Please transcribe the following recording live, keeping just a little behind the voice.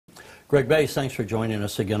Greg Baise, thanks for joining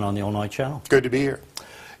us again on the Illinois Channel. Good to be here.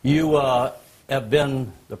 You have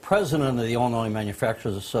been the president of the Illinois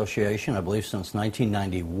Manufacturers Association, I believe, since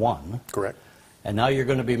 1991. Correct. And now you're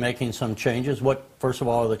going to be making some changes. What, first of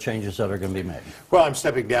all, are the changes that are going to be made? Well, I'm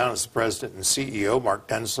stepping down as the president and CEO. Mark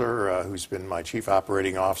Denzler, who's been my chief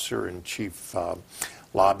operating officer and chief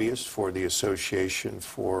lobbyist for the association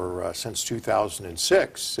since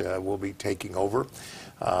 2006, will be taking over.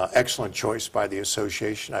 Excellent choice by the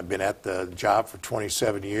association. I've been at the job for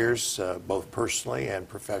 27 years, both personally and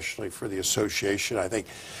professionally for the association. I think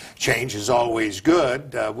change is always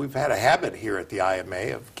good. We've had a habit here at the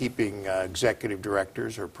IMA of keeping executive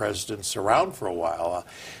directors or presidents around for a while.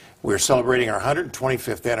 We're celebrating our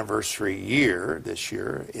 125th anniversary year this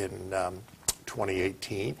year in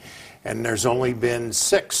 2018, and there's only been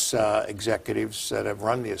 6 executives that have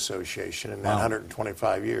run the association in that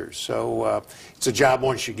 125 years. So it's a job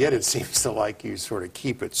once you get it, seems to like you sort of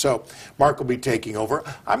keep it. So Mark will be taking over.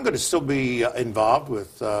 I'm going to still be involved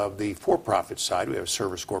with the for-profit side. We have a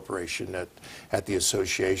service corporation at the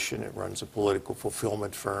association. It runs a political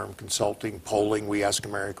fulfillment firm, consulting, polling. We Ask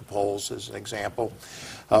America polls as an example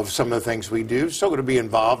of some of the things we do. Still going to be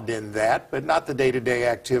involved in that, but not the day-to-day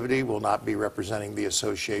activity. Will not be representing the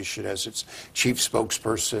association as its chief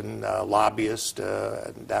spokesperson, lobbyist.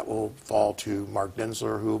 And that will fall to Mark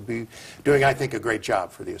Denzler, who will be doing, I think, a great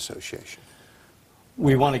job for the association.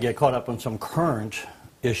 We want to get caught up on some current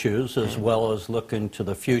issues as well as look into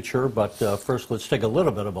the future, but first let's take a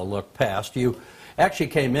little bit of a look past. You actually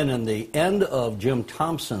came in the end of Jim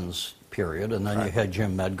Thompson's period, and then you had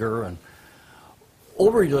Jim Medgar, and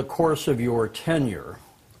over the course of your tenure,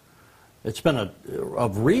 it's been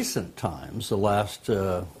of recent times, the last,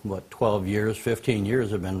 12 years, 15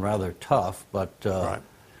 years have been rather tough, but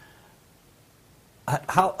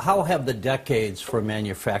how have the decades for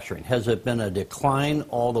manufacturing? Has it been a decline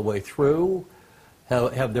all the way through?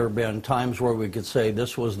 Have there been times where we could say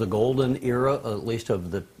this was the golden era, at least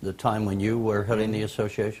of the time when you were heading the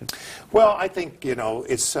association? Well, I think,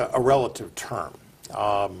 it's a relative term.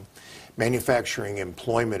 Manufacturing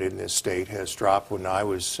employment in this state has dropped. When I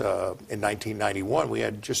was in 1991, we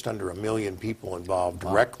had just under 1 million people involved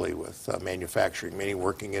directly with manufacturing, many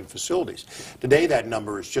working in facilities. Today, that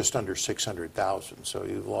number is just under 600,000, so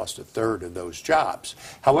you've lost a third of those jobs.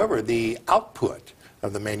 However, the output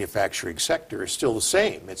of the manufacturing sector is still the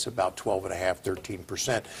same. It's about 12.5%,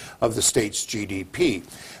 13% of the state's GDP.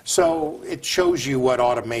 So it shows you what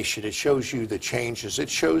automation, it shows you the changes, it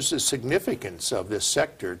shows the significance of this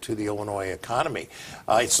sector to the Illinois economy.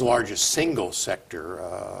 It's the largest single sector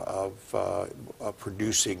of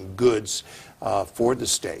producing goods for the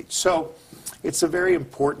state. So it's a very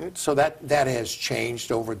important, so that has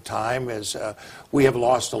changed over time as we have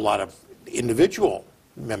lost a lot of individual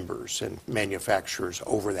members and manufacturers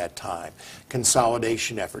over that time.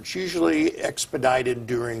 Consolidation efforts, usually expedited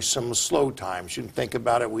during some slow times. You can think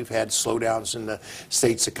about it, we've had slowdowns in the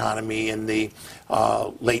state's economy in the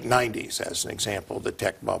late 90s, as an example, the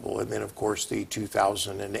tech bubble, and then of course the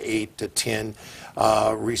 2008 to 10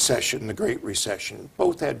 recession, the Great Recession.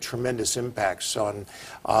 Both had tremendous impacts on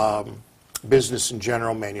business in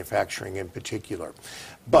general, manufacturing in particular.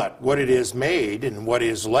 But what it has made and what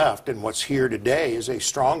is left and what's here today is a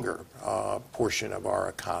stronger portion of our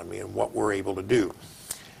economy and what we're able to do.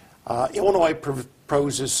 Illinois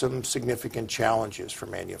poses some significant challenges for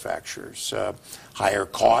manufacturers. Higher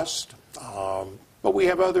cost, but we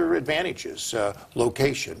have other advantages.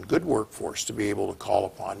 Location, good workforce to be able to call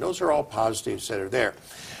upon. Those are all positives that are there.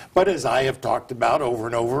 But as I have talked about over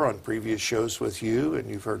and over on previous shows with you, and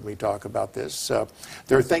you've heard me talk about this,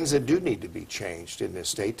 there are things that do need to be changed in this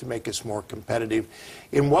state to make us more competitive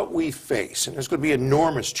in what we face. And there's going to be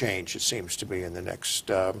enormous change, it seems to be, in the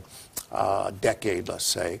next decade, let's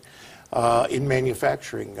say. In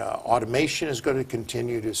manufacturing, automation is going to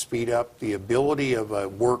continue to speed up the ability of a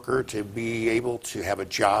worker to be able to have a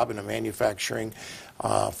job in a manufacturing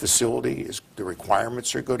facility. The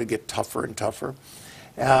requirements are going to get tougher and tougher.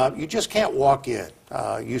 You just can't walk in.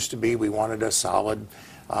 Used to be we wanted a solid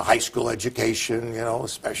high school education,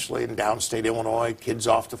 especially in downstate Illinois. Kids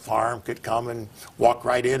off the farm could come and walk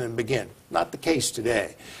right in and begin. Not the case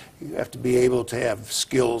today. You have to be able to have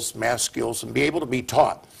skills, math skills, and be able to be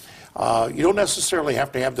taught. You don't necessarily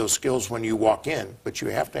have to have those skills when you walk in, but you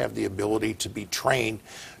have to have the ability to be trained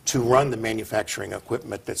to run the manufacturing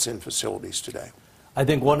equipment that's in facilities today. I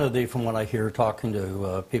think from what I hear talking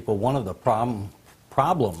to people, one of the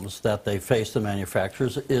problems that they face, the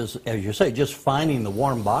manufacturers, is, as you say, just finding the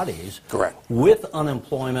warm bodies. Correct. With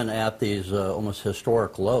unemployment at these almost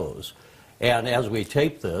historic lows. And as we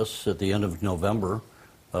tape this at the end of November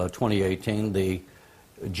 2018,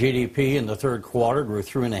 GDP in the third quarter grew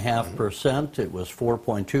 3.5%. It was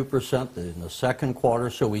 4.2% in the second quarter.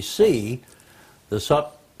 So we see this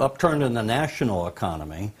upturn in the national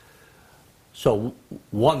economy. So,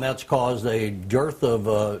 one, that's caused a dearth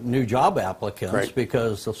of new job applicants Right.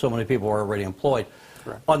 because so many people are already employed.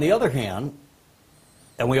 Correct. On the other hand,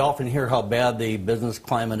 and we often hear how bad the business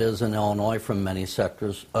climate is in Illinois from many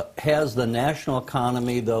sectors, has the national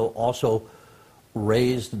economy, though, also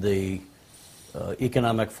raised the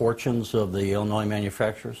economic fortunes of the Illinois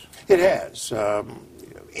manufacturers? It has.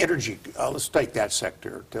 Energy, let's take that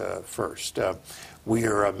sector first. We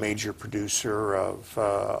are a major producer of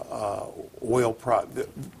oil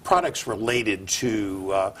products related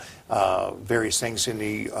to various things in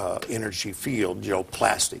the energy field,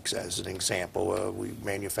 plastics as an example. We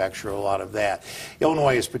manufacture a lot of that.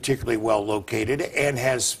 Illinois is particularly well located and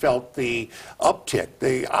has felt the uptick.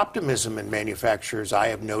 The optimism in manufacturers, I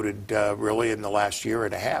have noted really in the last year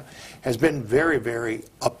and a half, has been very, very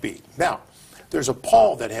upbeat. Now, there's a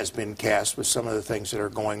pall that has been cast with some of the things that are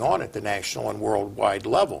going on at the national and worldwide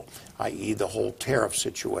level, i.e. the whole tariff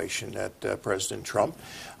situation that President Trump,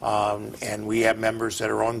 and we have members that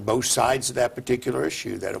are on both sides of that particular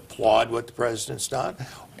issue that applaud what the president's done,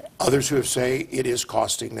 others who have say it is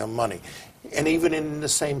costing them money. And even in the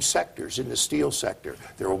same sectors, in the steel sector,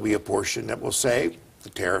 there will be a portion that will say the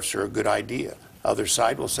tariffs are a good idea. Other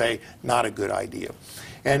side will say not a good idea.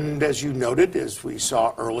 And as you noted, as we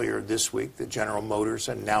saw earlier this week, the General Motors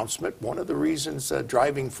announcement, one of the reasons,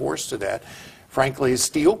 driving force to that, frankly, is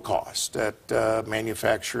steel costs that car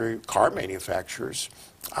manufacturers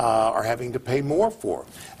are having to pay more for.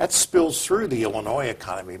 That spills through the Illinois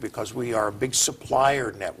economy because we are a big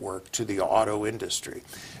supplier network to the auto industry.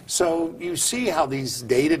 So you see how these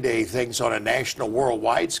day-to-day things on a national,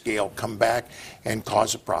 worldwide scale come back and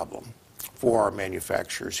cause a problem for our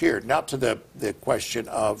manufacturers here. Now to the question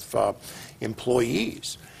of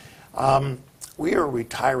employees. We are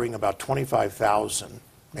retiring about 25,000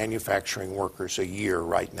 manufacturing workers a year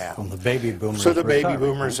right now. From the baby boomers. So the baby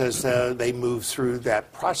boomers, as they move through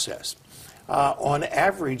that process. On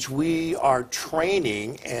average, we are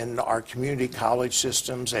training in our community college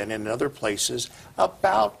systems and in other places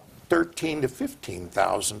about 13,000 to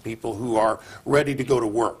 15,000 people who are ready to go to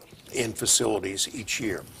work in facilities each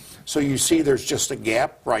year. So you see there's just a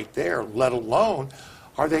gap right there, let alone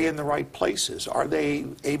are they in the right places? Are they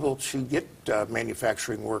able to get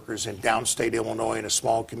manufacturing workers in downstate Illinois in a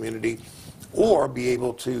small community, or be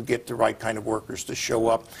able to get the right kind of workers to show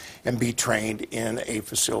up and be trained in a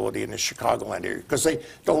facility in the Chicagoland area? Because they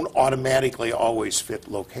don't automatically always fit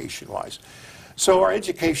location-wise. So our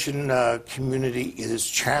education community is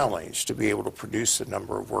challenged to be able to produce the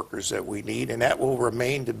number of workers that we need, and that will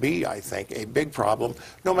remain to be, I think, a big problem,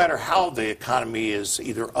 no matter how the economy is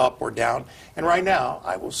either up or down. And right now,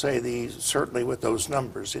 I will say certainly with those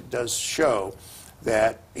numbers, it does show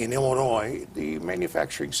that in Illinois, the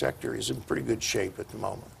manufacturing sector is in pretty good shape at the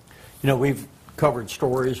moment. You know, we've covered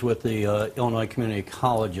stories with the Illinois community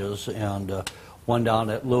colleges, and one down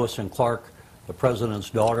at Lewis and Clark. The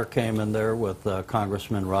president's daughter came in there with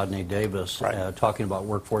Congressman Rodney Davis, right. Talking about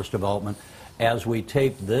workforce development. As we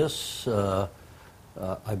tape this, I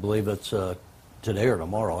believe it's today or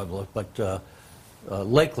tomorrow, I believe, but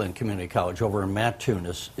Lakeland Community College over in Mattoon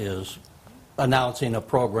is announcing a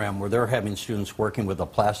program where they're having students working with a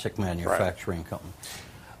plastic manufacturing company.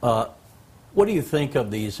 What do you think of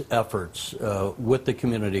these efforts with the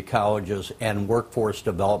community colleges and workforce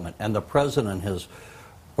development? And the president has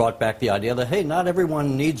brought back the idea that, hey, not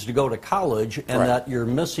everyone needs to go to college, and that you're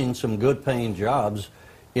missing some good-paying jobs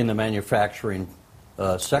in the manufacturing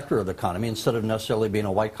sector of the economy instead of necessarily being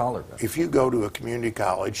a white-collar job. If you go to a community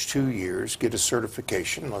college 2 years, get a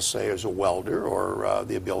certification, let's say as a welder or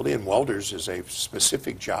the ability, and welders is a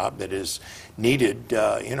specific job that is needed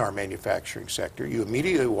in our manufacturing sector, you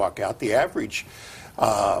immediately walk out. The average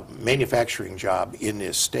manufacturing job in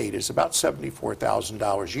this state is about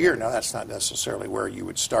 $74,000 a year. Now, that's not necessarily where you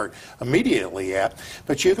would start immediately at,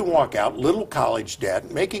 but you can walk out, little college debt,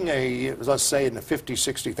 making let's say in the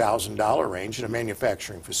 $50,000, $60,000 range in a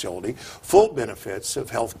manufacturing facility, full benefits of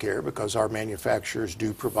health care because our manufacturers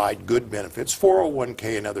do provide good benefits,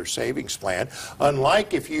 401k and other savings plan,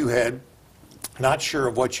 unlike if you had not sure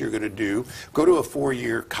of what you're going to do, go to a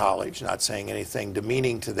 4-year college, not saying anything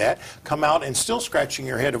demeaning to that, come out and still scratching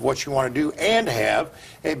your head of what you want to do and have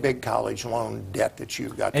a big college loan debt that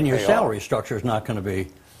you've got to pay off. And your salary structure is not going to be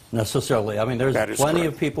necessarily, I mean, there's plenty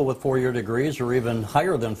of people with 4-year degrees or even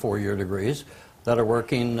higher than 4-year degrees that are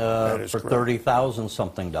working for $30,000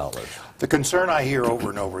 something. The concern I hear over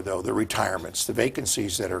and over, though, the retirements, the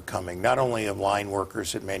vacancies that are coming, not only of line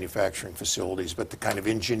workers at manufacturing facilities, but the kind of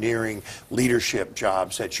engineering leadership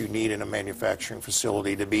jobs that you need in a manufacturing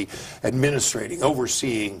facility to be administrating,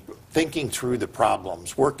 overseeing, thinking through the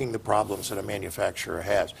problems, working the problems that a manufacturer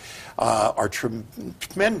has, are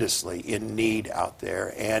tremendously in need out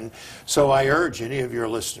there. And so I urge any of your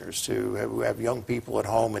listeners who have young people at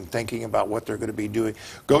home and thinking about what they're going to be doing,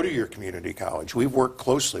 go to your community college. We've worked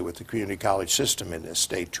closely with the community college system in this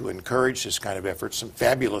state to encourage this kind of effort. Some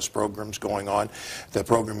fabulous programs going on. The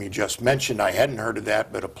program you just mentioned, I hadn't heard of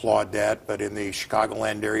that, but applaud that. But in the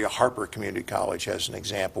Chicagoland area, Harper Community College has an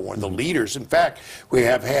example, one of the leaders. In fact, we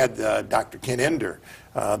have had Dr. Ken Ender,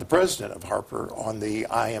 the president of Harper, on the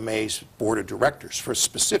IMA's board of directors for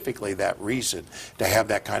specifically that reason, to have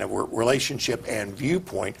that kind of relationship and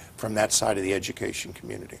viewpoint from that side of the education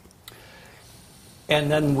community. And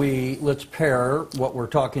then let's pair what we're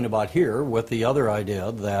talking about here with the other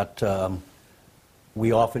idea that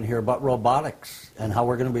we often hear about robotics and how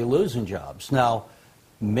we're going to be losing jobs. Now,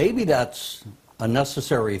 maybe that's a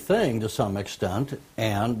necessary thing to some extent,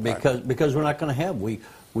 and because we're not going to have, we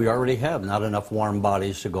already have not enough warm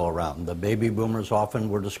bodies to go around. The baby boomers often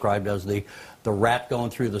were described as the rat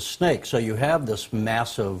going through the snake. So you have this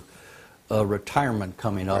massive retirement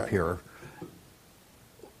coming up here.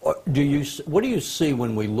 What do you see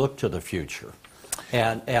when we look to the future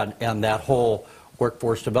and that whole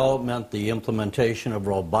workforce development, the implementation of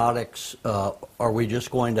robotics? Are we just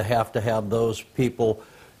going to have those people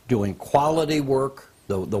doing quality work,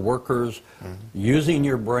 the workers using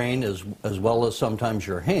your brain as well as sometimes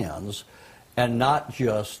your hands, and not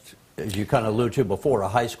just, as you kind of alluded to before, a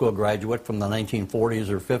high school graduate from the 1940s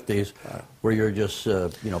or 50s where you're just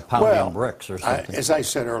pounding bricks or something? As I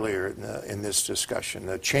said earlier in this discussion,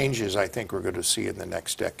 the changes I think we're going to see in the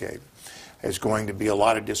next decade is going to be a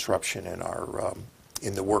lot of disruption in our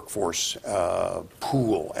in the workforce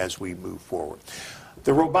pool as we move forward.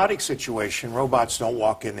 The robotic situation, robots don't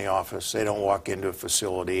walk in the office, they don't walk into a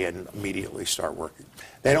facility and immediately start working.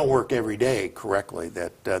 They don't work every day correctly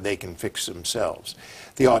that they can fix themselves.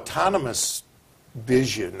 The autonomous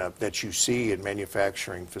vision that you see in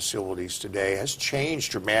manufacturing facilities today has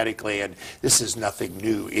changed dramatically, and this is nothing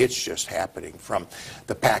new. It's just happening from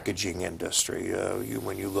the packaging industry.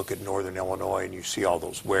 When you look at northern Illinois and you see all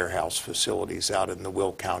those warehouse facilities out in the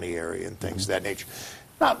Will County area and things of that nature,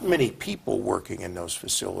 not many people working in those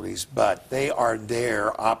facilities, but they are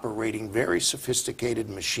there operating very sophisticated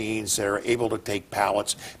machines that are able to take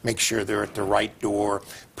pallets, make sure they're at the right door,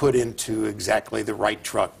 put into exactly the right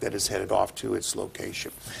truck that is headed off to its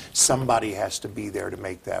location. Somebody has to be there to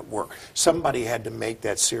make that work. Somebody had to make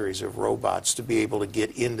that series of robots to be able to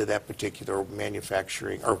get into that particular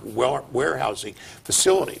manufacturing or warehousing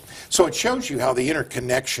facility. So it shows you how the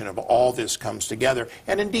interconnection of all this comes together,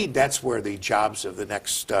 and indeed that's where the jobs of the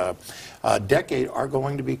next decade are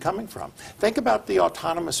going to be coming from. Think about the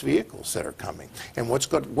autonomous vehicles that are coming and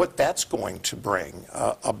what that's going to bring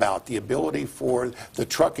about the ability for the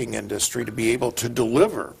trucking industry to be able to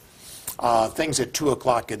deliver things at 2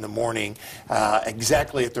 o'clock in the morning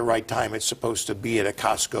exactly at the right time it's supposed to be at a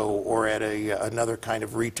Costco or at another kind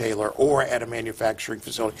of retailer or at a manufacturing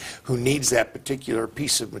facility who needs that particular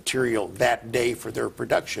piece of material that day for their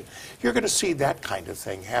production. You're going to see that kind of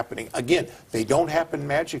thing happening. Again, they don't happen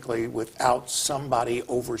magically without somebody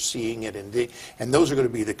overseeing it, and those are going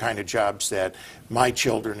to be the kind of jobs that my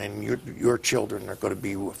children and your children are going to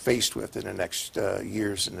be faced with in the next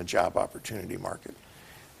years in the job opportunity market.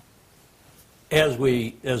 As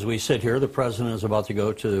we sit here, the president is about to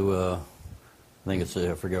go to, I think it's,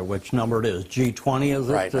 I forget which number it is, G20 is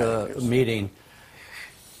it? Right, meeting.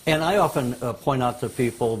 And I often point out to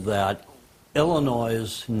people that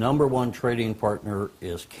Illinois' #1 trading partner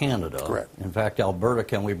is Canada. Correct. In fact, Alberta,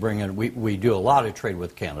 can we bring in, we do a lot of trade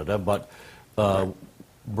with Canada, but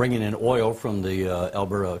bringing in oil from the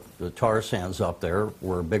Alberta tar sands up there,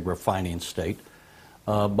 we're a big refining state.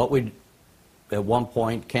 But at one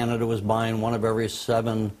point, Canada was buying one of every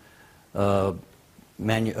 7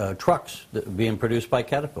 trucks being produced by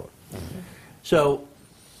Caterpillar. So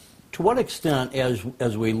to what extent,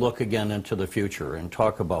 as we look again into the future and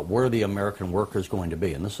talk about where the American worker is going to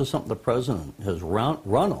be, and this is something the president has run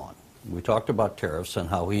on. We talked about tariffs and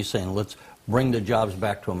how he's saying, let's bring the jobs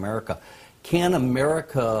back to America. Can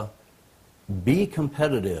America be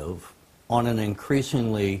competitive on an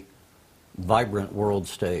increasingly vibrant world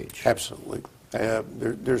stage? Absolutely.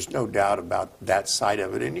 There's no doubt about that side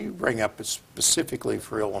of it. And you bring up specifically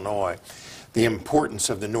for Illinois the importance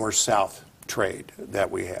of the north-south trade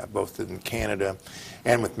that we have, both in Canada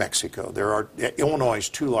and with Mexico. There are Illinois'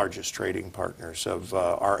 two largest trading partners of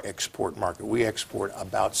our export market. We export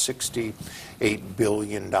about $68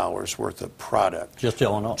 billion worth of product. Just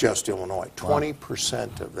Illinois? Just Illinois. Wow.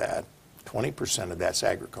 20% of that's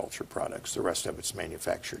agriculture products. The rest of it's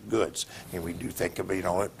manufactured goods. And we do think of,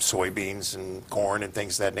 soybeans and corn and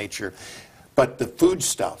things of that nature. But the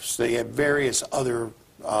foodstuffs, they have various other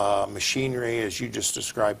machinery, as you just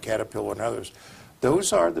described, Caterpillar and others.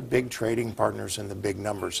 Those are the big trading partners and the big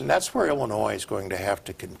numbers. And that's where Illinois is going to have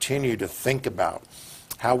to continue to think about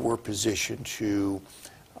how we're positioned to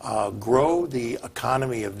grow the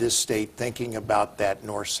economy of this state, thinking about that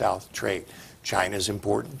north-south trade. China's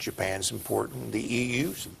important, Japan's important, the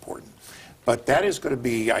EU's important. But that is going to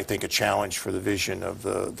be, I think, a challenge for the vision of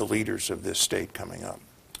the leaders of this state coming up.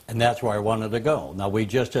 And that's where I wanted to go. Now, we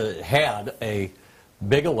just had a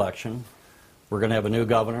big election. We're going to have a new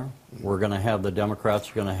governor. We're going to have the Democrats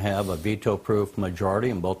are going to have a veto-proof majority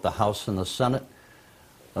in both the House and the Senate.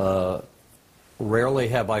 Rarely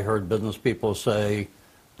have I heard business people say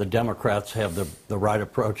the Democrats have the right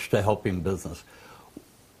approach to helping business.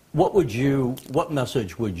 What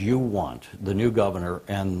message would you want the new governor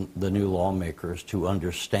and the new lawmakers to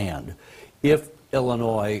understand if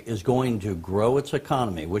Illinois is going to grow its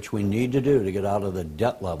economy, which we need to do to get out of the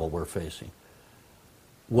debt level we're facing?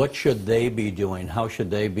 What should they be doing? How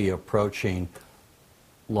should they be approaching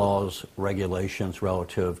laws, regulations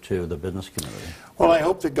relative to the business community? Well, I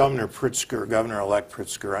hope that Governor-elect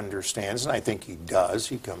Pritzker understands, and I think he does.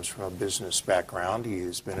 He comes from a business background. He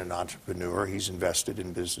has been an entrepreneur. He's invested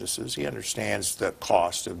in businesses. He understands the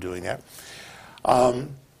cost of doing that.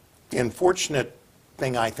 The unfortunate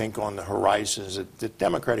thing, I think, on the horizon is that the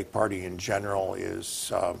Democratic Party in general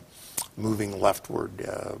is moving leftward,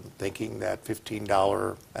 thinking that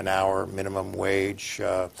 $15 an hour minimum wage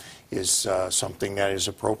is something that is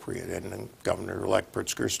appropriate, and Governor-elect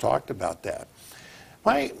Pritzker's talked about that.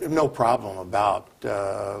 I have no problem about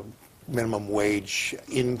minimum wage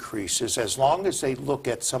increases as long as they look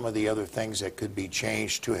at some of the other things that could be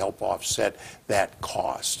changed to help offset that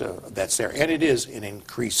cost that's there, and it is an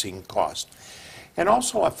increasing cost. And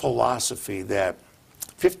also a philosophy that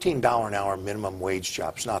 $15 an hour minimum wage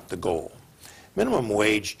jobs not the goal. Minimum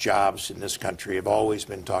wage jobs in this country have always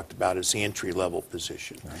been talked about as the entry-level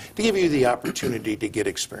position, to give you the opportunity to get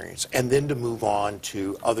experience and then to move on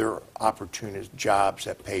to other opportunity jobs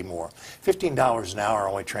that pay more. $15 an hour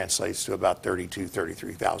only translates to about $32,000,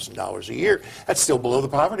 $33,000 a year. That's still below the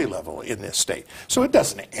poverty level in this state. So it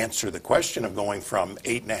doesn't answer the question of going from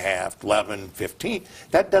 8.5, 11, 15.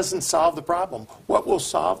 That doesn't solve the problem. What will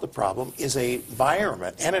solve the problem is an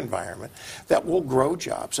environment that will grow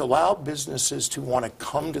jobs, allow businesses to want to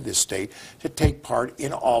come to this state to take part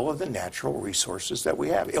in all of the natural resources that we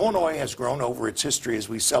have. Illinois has grown over its history as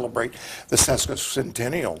we celebrate the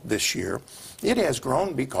sesquicentennial this year. It has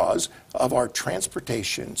grown because of our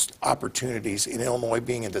transportation opportunities in Illinois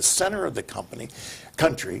being in the center of the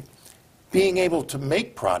country, being able to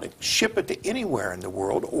make product, ship it to anywhere in the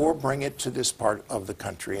world, or bring it to this part of the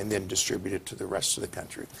country and then distribute it to the rest of the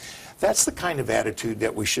country. That's the kind of attitude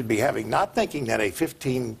that we should be having, not thinking that a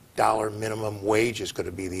 $15 minimum wage is going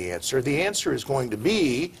to be the answer. The answer is going to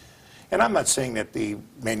be, and I'm not saying that the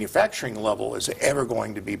manufacturing level is ever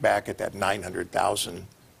going to be back at that 900,000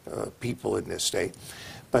 people in this state,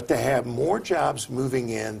 but to have more jobs moving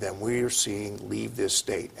in than we are seeing leave this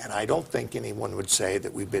state. And I don't think anyone would say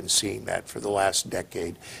that we've been seeing that for the last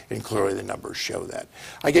decade, and clearly the numbers show that.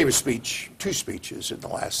 I gave a speech, two speeches in the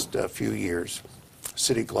last few years,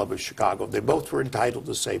 City Club of Chicago. They both were entitled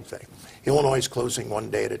to the same thing. Illinois is closing one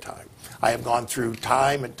day at a time. I have gone through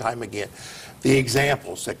time and time again the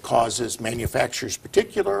examples that causes manufacturers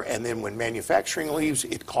particular, and then when manufacturing leaves,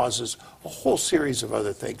 it causes a whole series of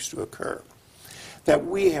other things to occur. That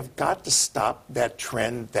we have got to stop that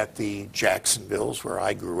trend that the Jacksonvilles, where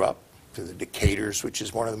I grew up, to the Decatur's, which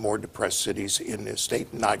is one of the more depressed cities in this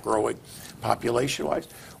state, not growing population-wise.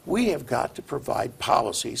 We have got to provide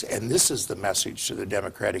policies, and this is the message to the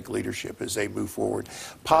Democratic leadership as they move forward,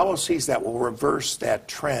 policies that will reverse that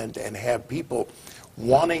trend and have people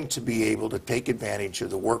wanting to be able to take advantage of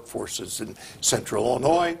the workforces in central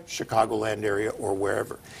Illinois, Chicagoland area, or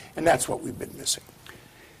wherever. And that's what we've been missing.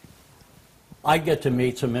 I get to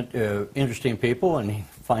meet some interesting people and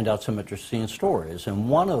find out some interesting stories. And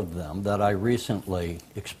one of them that I recently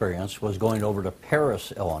experienced was going over to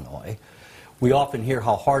Paris, Illinois. We often hear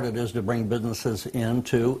how hard it is to bring businesses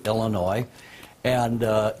into Illinois. And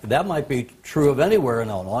that might be true of anywhere in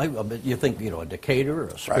Illinois. But you think, a Decatur or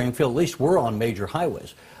a Springfield, right. At least we're on major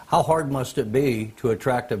highways. How hard must it be to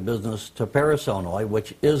attract a business to Paris, Illinois,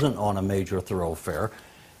 which isn't on a major thoroughfare,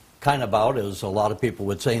 kind of out, as a lot of people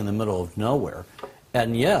would say, in the middle of nowhere?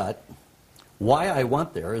 And yet, why I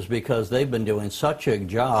went there is because they've been doing such a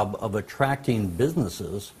job of attracting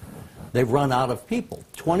businesses, they've run out of people.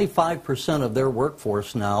 25% of their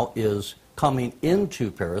workforce now is coming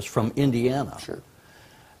into Paris from Indiana. Sure.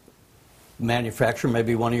 Manufacturer may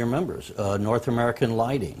be one of your members. North American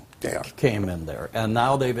Lighting came in there, and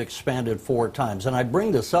now they've expanded 4 times. And I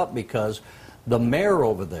bring this up because the mayor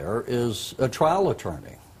over there is a trial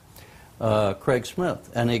attorney, Craig Smith,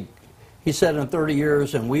 and he said in 30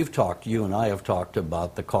 years, and we've talked, you and I have talked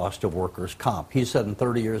about the cost of workers' comp. He said in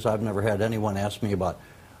 30 years I've never had anyone ask me about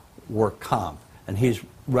work comp, and he's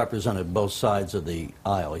represented both sides of the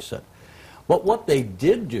aisle, he said. But what they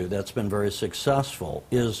did do that's been very successful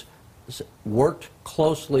is worked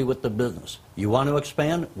closely with the business. You want to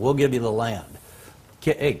expand? We'll give you the land.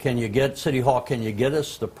 Hey, can you get, City Hall, can you get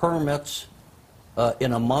us the permits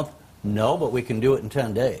in a month? No, but we can do it in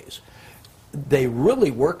 10 days. They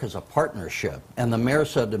really work as a partnership. And the mayor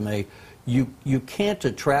said to me, you can't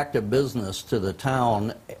attract a business to the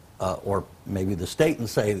town or maybe the state and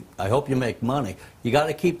say, I hope you make money. You got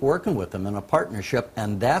to keep working with them in a partnership,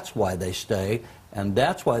 and that's why they stay, and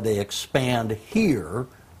that's why they expand here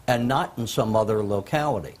and not in some other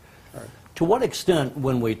locality. Right. To what extent,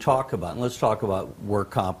 when we talk about, and let's talk about work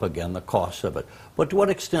comp again, the cost of it, but to what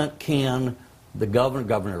extent can the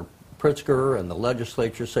Governor Pritzker and the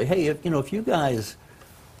legislature say, hey, if you guys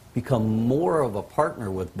become more of a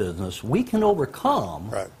partner with business, we can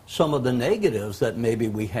overcome some of the negatives that maybe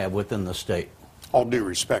we have within the state? All due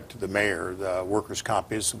respect to the mayor, the workers'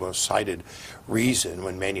 comp is the most cited reason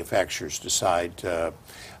when manufacturers decide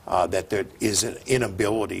that there is an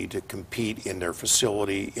inability to compete in their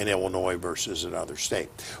facility in Illinois versus another state.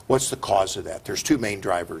 What's the cause of that? There's 2 main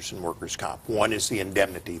drivers in workers' comp. One is the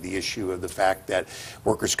indemnity, the issue of the fact that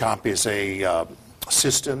workers' comp is a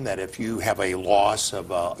system that if you have a loss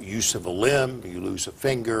of use of a limb, you lose a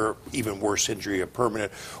finger, even worse injury, a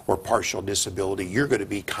permanent or partial disability, you're going to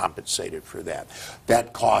be compensated for that.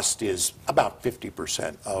 That cost is about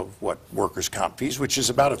 50% of what workers' comp fees, which is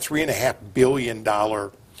about a $3.5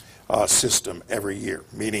 billion system every year,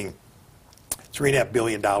 meaning $3.5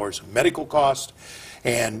 billion of medical cost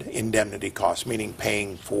and indemnity cost, meaning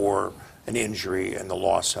paying for an injury and the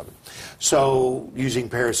loss of it. So using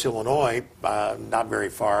Paris, Illinois, not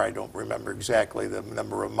very far, I don't remember exactly the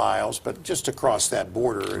number of miles, but just across that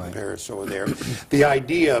border in Paris over there, the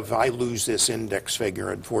idea of I lose this index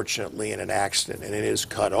figure, unfortunately, in an accident, and it is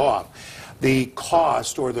cut off, the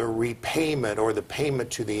cost or the repayment or the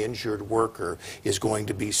payment to the injured worker is going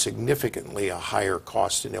to be significantly a higher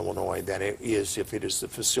cost in Illinois than it is if it is the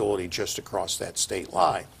facility just across that state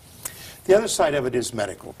line. The other side of it is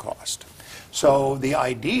medical cost. So the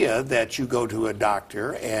idea that you go to a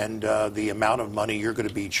doctor and the amount of money you're going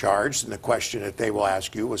to be charged, and the question that they will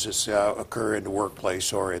ask you, was this occur in the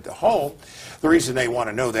workplace or at the home? The reason they want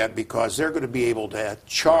to know that because they're going to be able to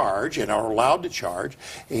charge and are allowed to charge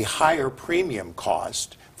a higher premium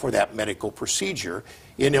cost for that medical procedure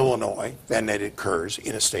in Illinois than that occurs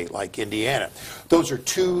in a state like Indiana. Those are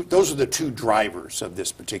the 2 drivers of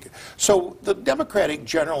this particular. So the Democratic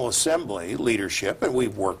General Assembly leadership, and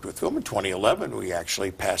we've worked with them in 2011, we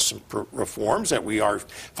actually passed some reforms that we are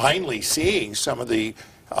finally seeing some of the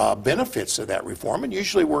benefits of that reform, and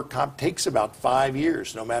usually work comp takes about 5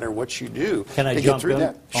 years, no matter what you do. Can I jump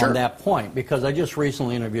in on that point? Because I just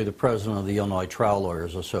recently interviewed the president of the Illinois Trial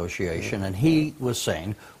Lawyers Association, and he was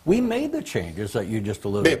saying, we made the changes that you just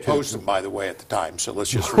alluded to. They opposed them, by the way, at the time, so let's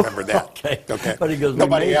just remember that. Okay. But he goes,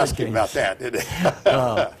 nobody asked him about that, did they?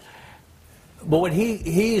 But what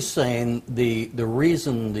he's saying, the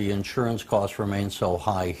reason the insurance costs remain so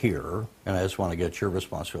high here, and I just want to get your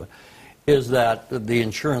response to it, is that the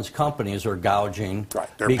insurance companies are gouging. Right,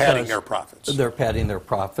 they're padding their profits. They're padding their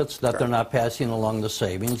profits, that they're not passing along the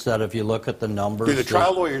savings, that if you look at the numbers... Do the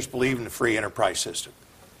trial lawyers believe in the free enterprise system?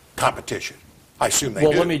 Competition? I assume they do.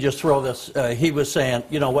 Well, let me just throw this. He was saying,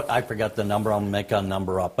 you know what, I forgot the number, I'll make a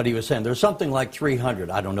number up, but he was saying there's something like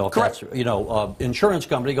 300, I don't know if that's, insurance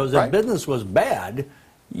company goes, if business was bad,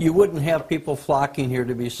 you wouldn't have people flocking here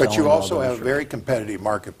to be selling. But you also have a very competitive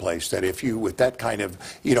marketplace that if you, with that kind of,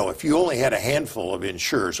 if you only had a handful of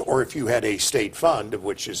insurers, or if you had a state fund,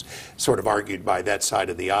 which is sort of argued by that side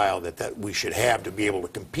of the aisle that we should have to be able to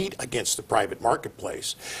compete against the private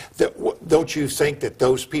marketplace, don't you think that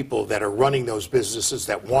those people that are running those businesses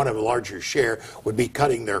that want a larger share would be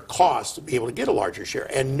cutting their costs to be able to get a larger share?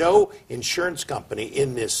 And no insurance company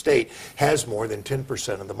in this state has more than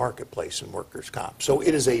 10% of the marketplace in workers' comp. So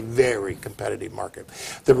it is is a very competitive market.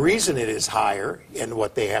 The reason it is higher in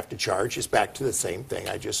what they have to charge is back to the same thing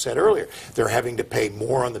I just said earlier. They're having to pay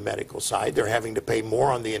more on the medical side. They're having to pay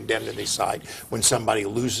more on the indemnity side when somebody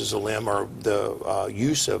loses a limb or the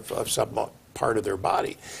use of some part of their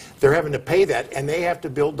body. They're having to pay that, and they have to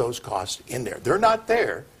build those costs in there. They're not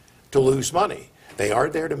there to lose money. They are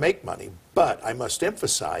there to make money. But I must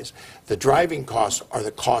emphasize the driving costs are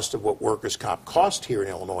the cost of what workers' comp cost here in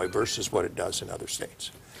Illinois versus what it does in other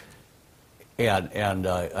states. And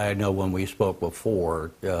I know when we spoke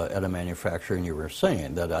before at a manufacturer, and you were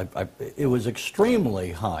saying that it was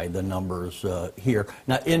extremely high, the numbers here.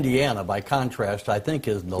 Now, Indiana, by contrast, I think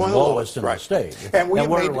is the lowest in the state. And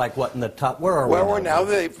we're like, what, in the top? Where are we? Well, now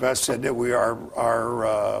they've said that we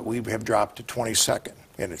have dropped to 22nd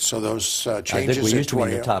in it. So those changes I think we used in to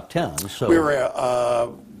be in the top 10.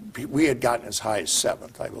 So. We had gotten as high as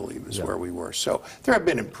 7th, I believe, is where we were. So there have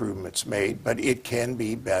been improvements made, but it can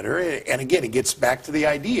be better. And again, it gets back to the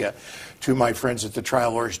idea, to my friends at the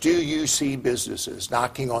trial lawyers, do you see businesses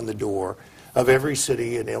knocking on the door of every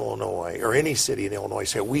city in Illinois, or any city in Illinois,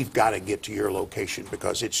 say, we've got to get to your location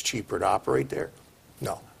because it's cheaper to operate there?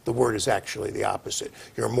 No. The word is actually the opposite.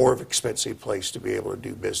 You're a more expensive place to be able to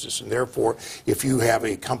do business. And therefore, if you have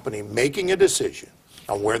a company making a decision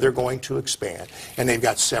on where they're going to expand, and they've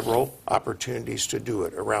got several opportunities to do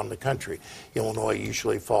it around the country, Illinois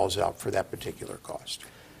usually falls out for that particular cost.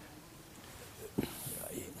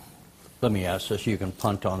 Let me ask this. You can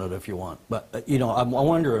punt on it if you want. But, you know, I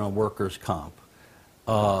wonder in a workers' comp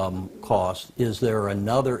cost, is there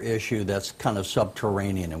another issue that's kind of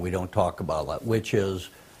subterranean and we don't talk about that, which is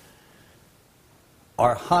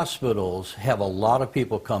our hospitals have a lot of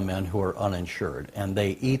people come in who are uninsured, and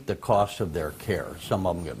they eat the cost of their care. Some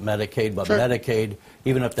of them get Medicaid, but Medicaid,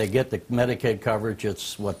 even if they get the Medicaid coverage,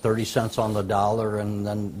 it's, what, 30 cents on the dollar, and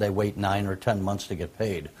then they wait 9 or 10 months to get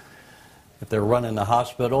paid. If they're running the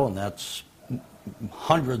hospital, and that's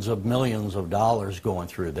hundreds of millions of dollars going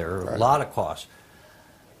through there, a lot of costs.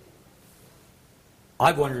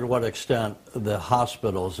 I've wondered to what extent the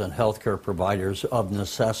hospitals and healthcare providers of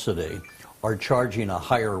necessity are charging a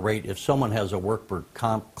higher rate. If someone has a workers'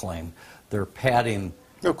 comp claim, they're padding,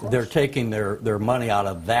 they're taking their money out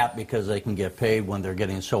of that because they can get paid when they're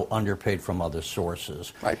getting so underpaid from other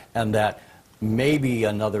sources. Right. And that maybe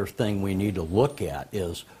another thing we need to look at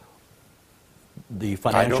is the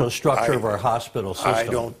financial structure of our hospital system. I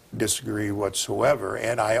don't disagree whatsoever,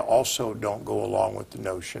 and I also don't go along with the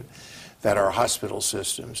notion that our hospital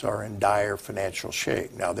systems are in dire financial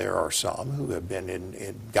shape. Now, there are some who have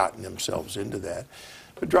been gotten themselves into that.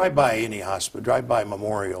 But drive by any hospital, drive by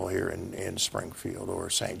Memorial here in Springfield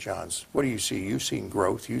or St. John's. What do you see? You've seen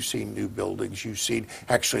growth. You've seen new buildings. You've seen,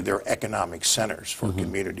 actually, they're economic centers for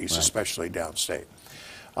communities, especially downstate.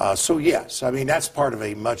 So yes, I mean, that's part of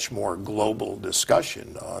a much more global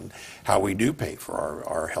discussion on how we do pay for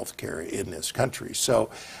our health care in this country. So,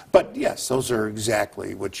 but yes, those are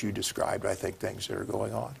exactly what you described, I think, things that are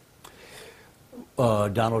going on.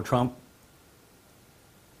 Donald Trump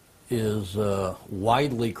is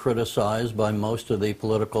widely criticized by most of the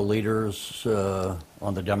political leaders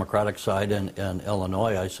on the Democratic side in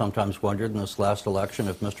Illinois. I sometimes wondered in this last election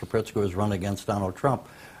if Mr. Pritzker was run against Donald Trump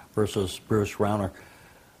versus Bruce Rauner.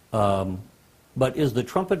 But is the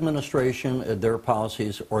Trump administration, their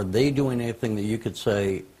policies, are they doing anything that you could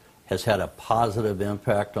say has had a positive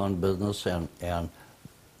impact on business and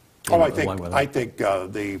I think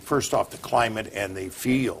first off, the climate and the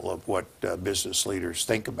feel of what business leaders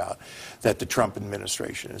think about, that the Trump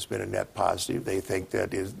administration has been a net positive. They think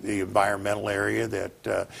that is the environmental area,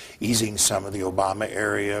 that easing some of the Obama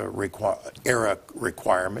era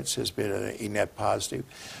requirements has been a net positive.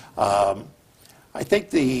 I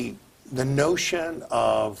think the notion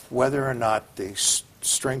of whether or not the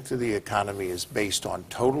strength of the economy is based on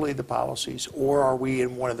totally the policies, or are we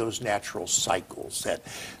in one of those natural cycles that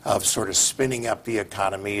of sort of spinning up the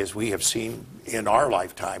economy as we have seen in our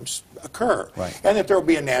lifetimes occur, and that there will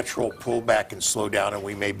be a natural pullback and slowdown, and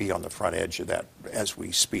we may be on the front edge of that as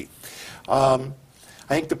we speak.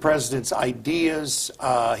 I think the president's ideas,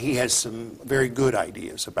 he has some very good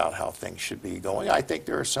ideas about how things should be going. I think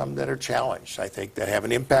there are some that are challenged. I think that have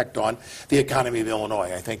an impact on the economy of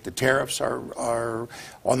Illinois. I think the tariffs are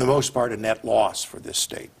on the most part, a net loss for this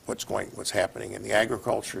state. What's happening in the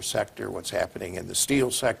agriculture sector, what's happening in the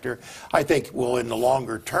steel sector, I think will, in the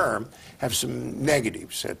longer term, have some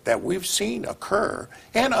negatives that we've seen occur,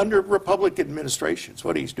 and under Republican administrations.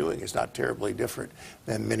 What he's doing is not terribly different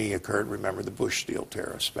than many occurred. Remember the Bush steel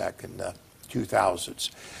tariffs back in the 2000s.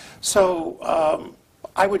 So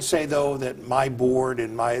I would say, though, that my board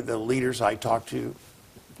and the leaders I talk to,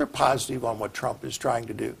 they're positive on what Trump is trying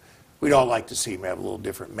to do. We'd all like to see him have a little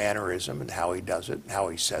different mannerism in how he does it and how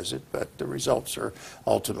he says it, but the results are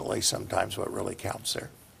ultimately sometimes what really counts there.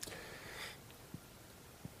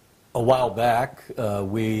 A while back,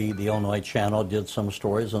 the Illinois Channel, did some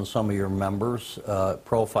stories on some of your members,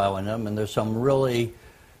 profiling them, and there's some really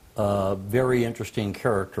very interesting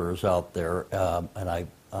characters out there, and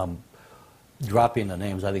I'm dropping the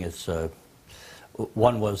names. I think it's,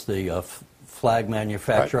 one was the flag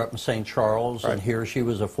manufacturer up in St. Charles, and here she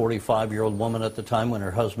was a 45-year-old woman at the time when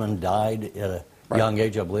her husband died at a young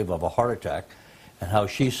age, I believe, of a heart attack, and how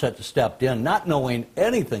she stepped in, not knowing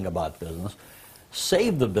anything about business,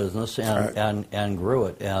 saved the business and grew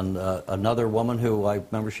it. And another woman who I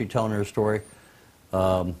remember she telling her story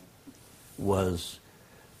was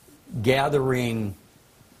gathering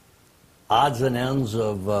odds and ends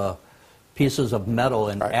of pieces of metal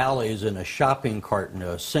in alleys in a shopping cart, and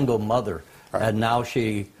a single mother. And now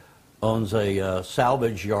she owns a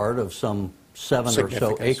salvage yard of some 7 or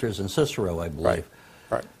so acres in Cicero, I believe.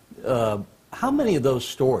 How many of those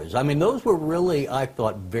stories? I mean, those were really, I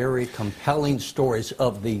thought, very compelling stories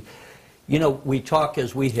of the, you know, we talk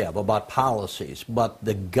as we have about policies, but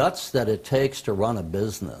the guts that it takes to run a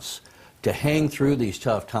business, to hang through these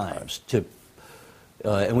tough times,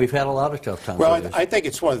 and we've had a lot of tough times. Well, I think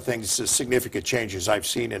it's one of the things, the significant changes I've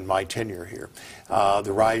seen in my tenure here.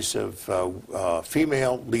 The rise of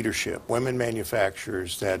female leadership, women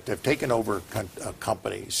manufacturers that have taken over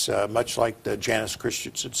companies, much like the Janice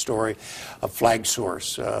Christensen story of Flag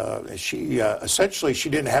Source. She essentially, she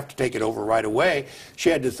didn't have to take it over right away. She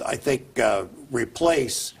had to, I think,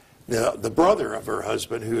 replace the brother of her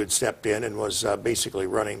husband who had stepped in and was basically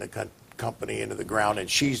running the company into the ground, and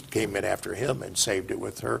she came in after him and saved it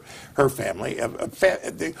with her family.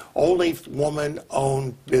 The only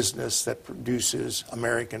woman-owned business that produces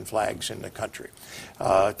American flags in the country.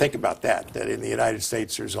 Think about that in the United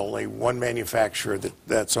States there's only one manufacturer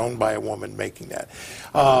that's owned by a woman making that.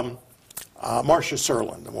 Marcia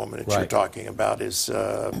Serlin, the woman that you're talking about, is,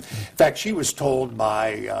 in fact, she was told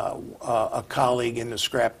by a colleague in the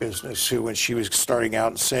scrap business who, when she was starting out,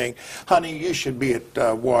 and saying, honey, you should be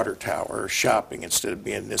at Water Tower shopping instead of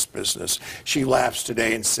being in this business. She laughs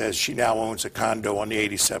today and says she now owns a condo on the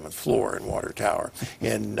 87th floor in Water Tower,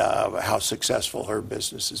 and how successful her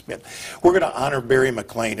business has been. We're going to honor Barry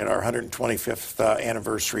McLean at our 125th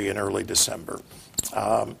anniversary in early December.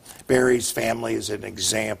 Barry's family is an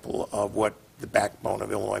example of what the backbone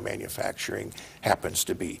of Illinois manufacturing happens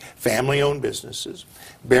to be. Family-owned businesses.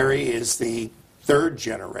 Barry is the third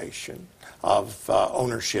generation of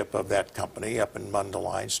ownership of that company up in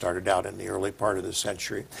Mundelein, started out in the early part of the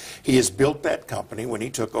century. He has built that company. When he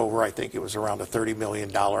took over, I think it was around a $30 million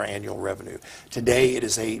annual revenue. Today, it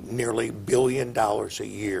is a nearly $1 billion a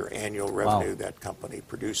year annual revenue that company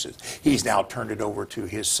produces. He's now turned it over to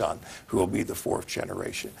his son, who will be the fourth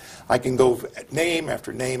generation. I can go name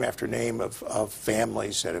after name after name of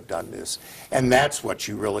families that have done this, and that's what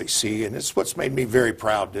you really see, and it's what's made me very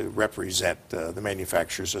proud to represent the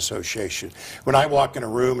Manufacturers Association. When I walk in a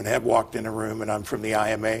room, and have walked in a room, and I'm from the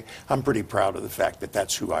IMA, I'm pretty proud of the fact that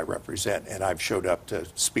that's who I represent, and I've showed up to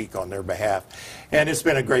speak on their behalf. And it's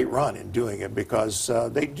been a great run in doing it, because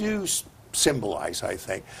they do symbolize, I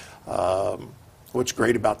think, what's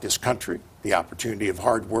great about this country, the opportunity of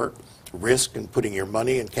hard work, risk, and putting your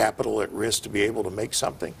money and capital at risk to be able to make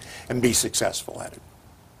something and be successful at it.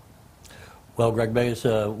 Well, Greg Baise,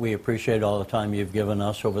 we appreciate all the time you've given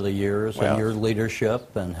us over the years, and your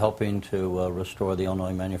leadership and helping to restore the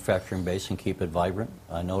Illinois manufacturing base and keep it vibrant.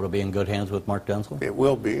 I know it'll be in good hands with Mark Denslow. It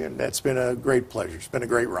will be, and that's been a great pleasure. It's been a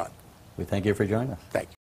great run. We thank you for joining us. Thank you.